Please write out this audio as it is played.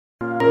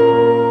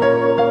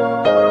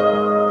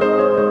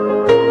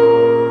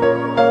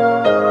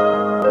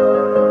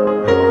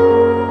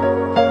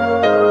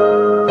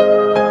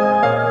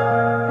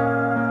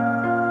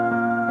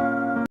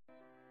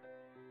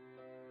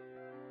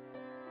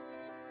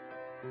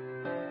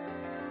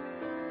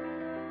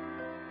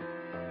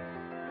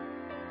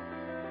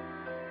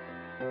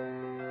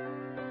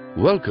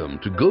Welcome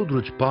to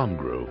Godrej Palm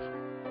Grove,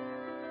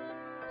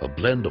 a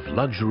blend of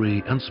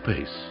luxury and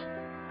space.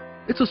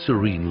 It's a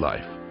serene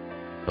life,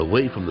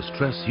 away from the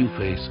stress you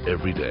face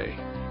every day.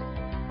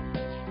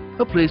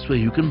 A place where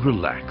you can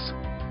relax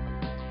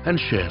and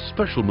share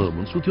special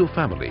moments with your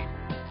family.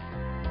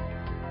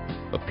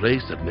 A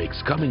place that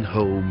makes coming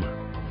home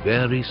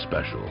very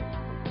special.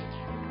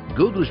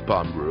 Godrej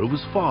Palm Grove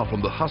is far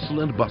from the hustle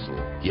and bustle,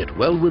 yet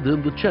well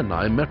within the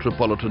Chennai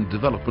Metropolitan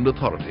Development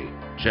Authority.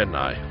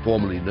 Chennai,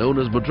 formerly known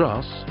as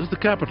Madras, is the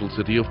capital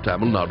city of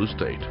Tamil Nadu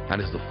state and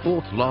is the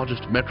fourth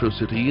largest metro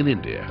city in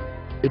India.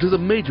 It is a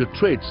major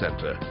trade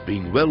center,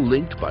 being well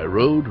linked by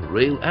road,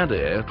 rail and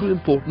air to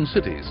important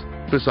cities,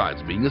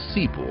 besides being a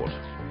seaport.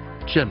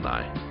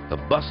 Chennai, a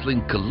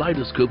bustling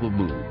kaleidoscope of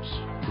moods,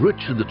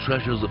 rich in the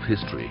treasures of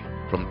history.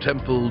 From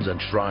temples and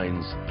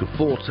shrines to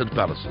forts and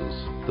palaces,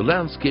 the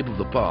landscape of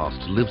the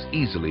past lives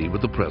easily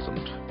with the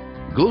present.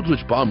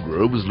 Godrej Palm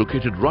Grove is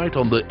located right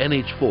on the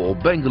NH4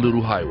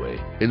 Bengaluru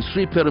Highway in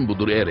Sri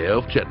Perumbudur area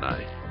of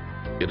Chennai.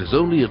 It is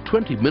only a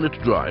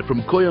 20-minute drive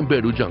from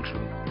Coimbatore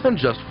Junction and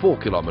just 4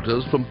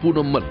 kilometers from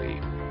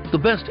Poonamallee. The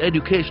best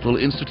educational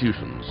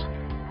institutions,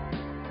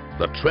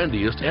 the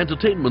trendiest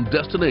entertainment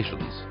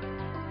destinations,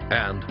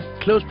 and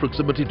close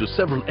proximity to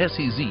several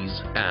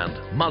SEZs and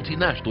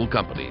multinational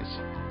companies.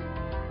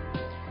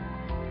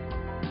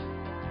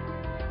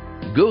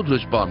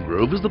 Godrej Palm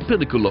Grove is the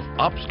pinnacle of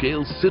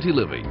upscale city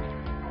living,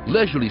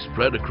 leisurely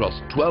spread across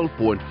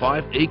 12.5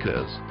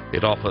 acres.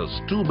 It offers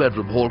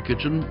 2-bedroom hall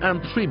kitchen and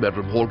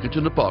 3-bedroom hall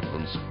kitchen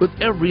apartments with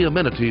every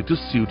amenity to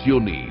suit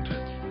your need.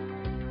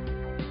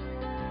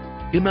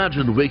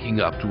 Imagine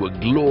waking up to a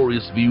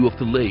glorious view of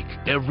the lake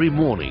every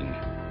morning,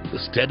 the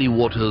steady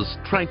waters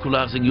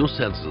tranquilizing your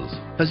senses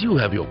as you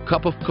have your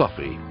cup of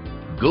coffee.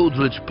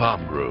 Godrej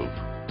Palm Grove,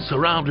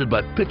 surrounded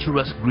by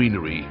picturesque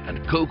greenery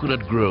and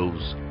coconut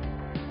groves,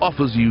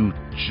 offers you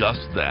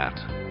just that.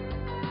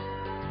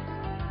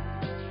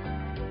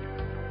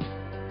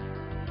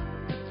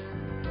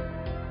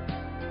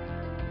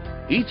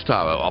 Each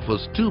tower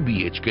offers 2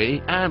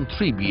 BHK and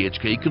 3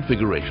 BHK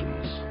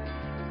configurations.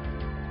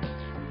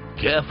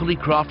 Carefully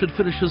crafted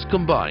finishes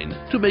combine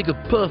to make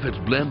a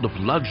perfect blend of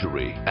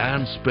luxury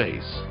and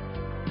space.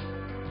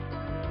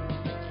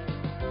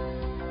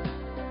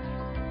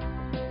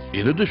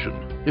 In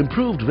addition,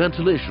 improved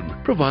ventilation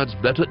provides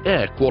better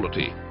air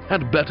quality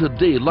and better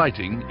day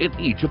lighting in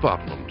each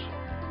apartment.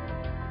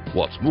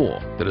 What's more,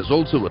 there is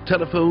also a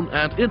telephone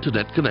and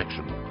internet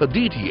connection, a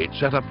DTH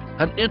setup,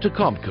 an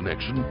intercom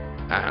connection,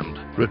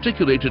 and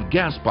reticulated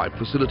gas pipe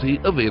facility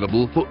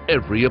available for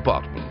every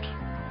apartment.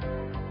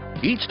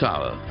 Each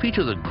tower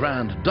features a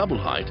grand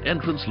double-height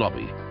entrance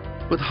lobby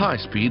with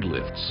high-speed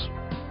lifts.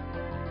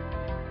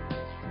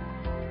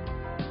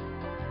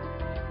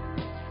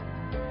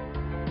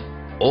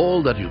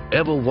 All that you've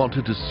ever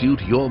wanted to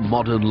suit your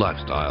modern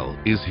lifestyle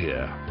is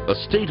here. A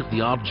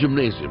state-of-the-art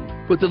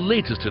gymnasium with the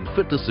latest in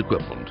fitness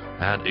equipment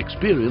and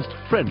experienced,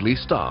 friendly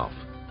staff.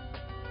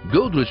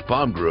 Godrej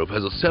Palm Grove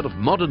has a set of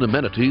modern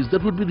amenities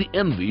that would be the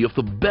envy of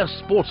the best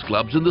sports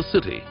clubs in the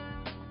city.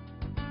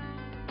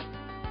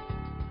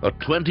 A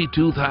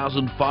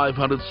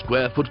 22,500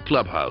 square foot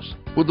clubhouse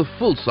with a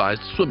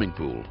full-sized swimming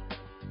pool,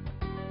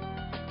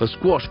 a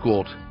squash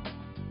court,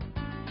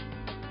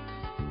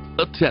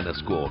 a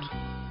tennis court.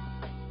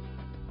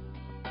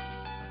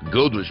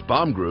 Godrej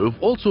Palm Grove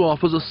also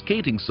offers a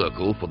skating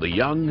circle for the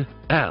young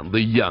and the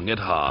young at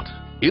heart.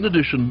 In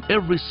addition,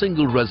 every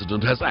single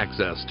resident has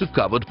access to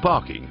covered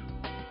parking.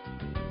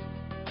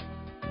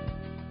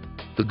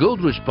 The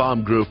Godrej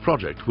Palm Grove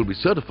project will be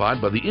certified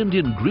by the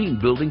Indian Green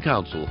Building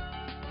Council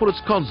for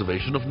its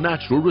conservation of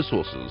natural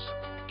resources.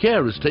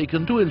 Care is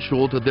taken to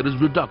ensure that there is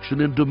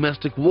reduction in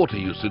domestic water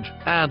usage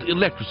and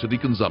electricity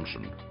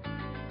consumption.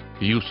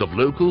 Use of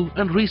local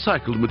and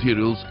recycled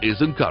materials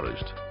is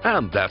encouraged.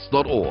 And that's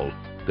not all.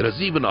 There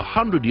is even a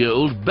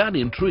 100-year-old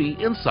banyan tree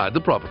inside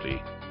the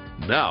property.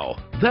 Now,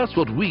 that's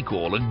what we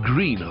call a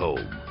green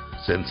home.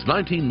 Since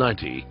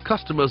 1990,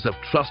 customers have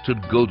trusted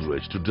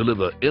Godrej to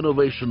deliver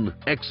innovation,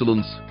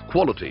 excellence,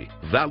 quality,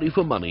 value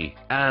for money,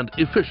 and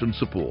efficient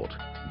support.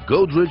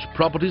 Godrej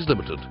Properties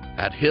Limited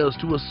adheres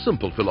to a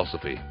simple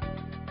philosophy,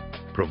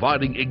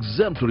 providing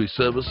exemplary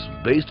service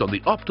based on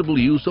the optimal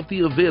use of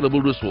the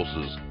available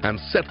resources and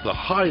set the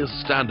highest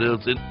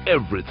standards in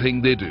everything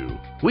they do.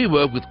 We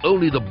work with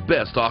only the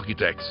best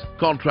architects,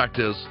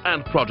 contractors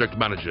and project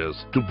managers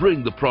to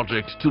bring the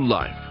project to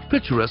life.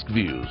 Picturesque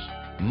views,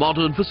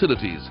 modern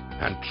facilities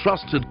and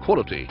trusted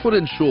quality will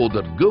ensure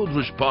that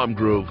Godrej Palm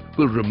Grove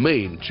will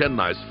remain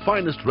Chennai's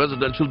finest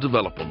residential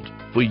development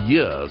for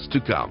years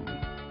to come.